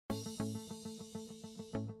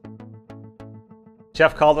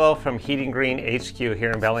Jeff Caldwell from Heating Green HQ here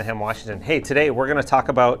in Bellingham, Washington. Hey, today we're going to talk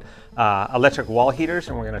about electric wall heaters,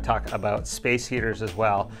 and we're going to talk about space heaters as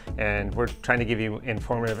well. And we're trying to give you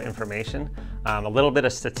informative information, a little bit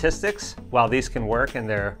of statistics. While these can work and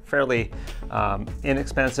they're fairly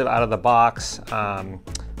inexpensive out of the box,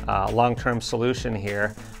 long-term solution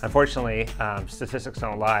here. Unfortunately, statistics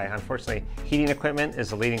don't lie. Unfortunately, heating equipment is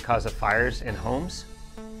the leading cause of fires in homes,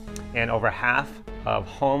 and over half of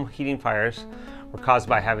home heating fires were caused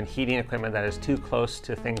by having heating equipment that is too close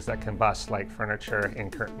to things that combust, like furniture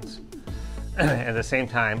and curtains. At the same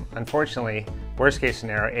time, unfortunately, worst case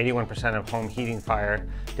scenario, 81% of home heating fire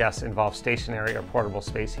deaths involve stationary or portable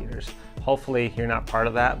space heaters. Hopefully you're not part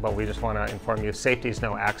of that, but we just want to inform you safety is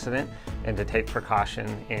no accident and to take precaution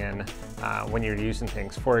in when you're using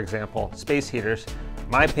things. For example, space heaters,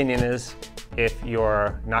 my opinion is if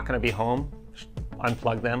you're not going to be home,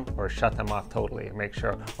 unplug them or shut them off totally, and make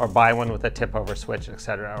sure, or buy one with a tip over switch,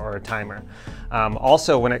 etc., or a timer.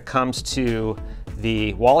 Also, when it comes to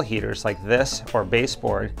the wall heaters like this or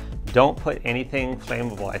baseboard, don't put anything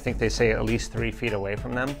flammable. I think they say at least 3 feet away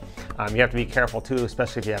from them. You have to be careful too,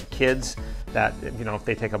 especially if you have kids, that, you know, if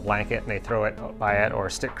they take a blanket and they throw it by it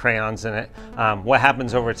or stick crayons in it. What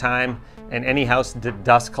happens over time in any house,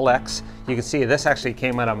 dust collects. You can see this actually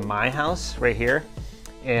came out of my house right here,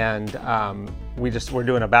 and we're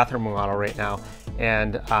doing a bathroom remodel right now,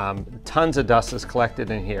 and tons of dust is collected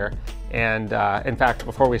in here. And in fact,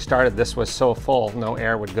 before we started, this was so full, no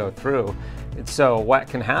air would go through. And so what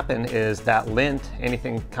can happen is that lint,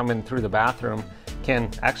 anything coming through the bathroom, can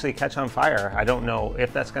actually catch on fire. I don't know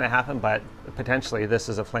if that's going to happen, but potentially this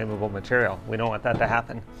is a flammable material. We don't want that to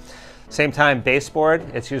happen. Same time, baseboard,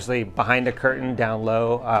 it's usually behind a curtain, down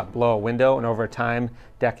low, below a window, and over time,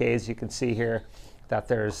 decades, you can see here that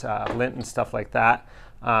there's lint and stuff like that.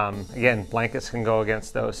 Again, blankets can go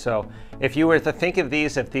against those. So if you were to think of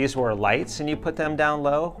these, if these were lights and you put them down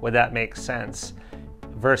low, would that make sense?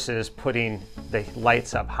 Versus putting the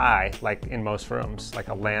lights up high, like in most rooms, like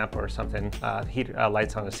a lamp or something,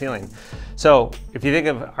 lights on the ceiling. So if you think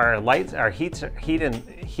of our lights, our heat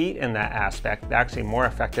in that aspect, they're actually more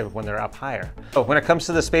effective when they're up higher. So when it comes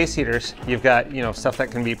to the space heaters, you've got, you know, stuff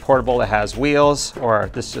that can be portable that has wheels, or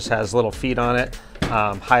this just has little feet on it,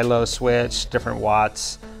 high-low switch, different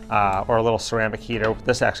watts, or a little ceramic heater.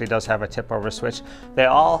 This actually does have a tip over switch. They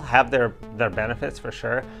all have their benefits for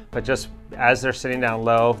sure, but just as they're sitting down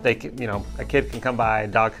low, they can, you know, a kid can come by, a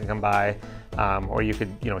dog can come by, or you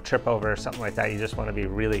could, you know, trip over or something like that. You just want to be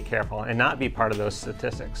really careful and not be part of those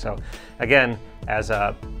statistics. So again, as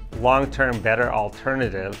a long-term better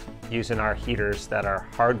alternative, using our heaters that are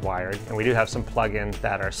hardwired, and we do have some plug-ins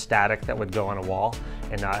that are static that would go on a wall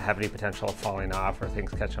and not have any potential of falling off or things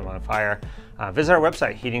catching them on fire. Visit our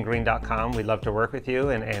website, heatinggreen.com. We'd love to work with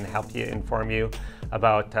you and help you, inform you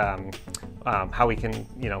about how we can,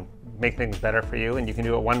 you know, make things better for you, and you can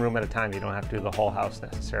do it one room at a time. You don't have to do the whole house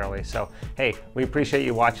necessarily. So hey, we appreciate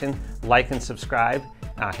you watching. Like and subscribe,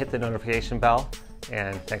 hit the notification bell,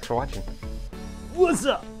 and thanks for watching. What's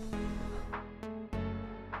up?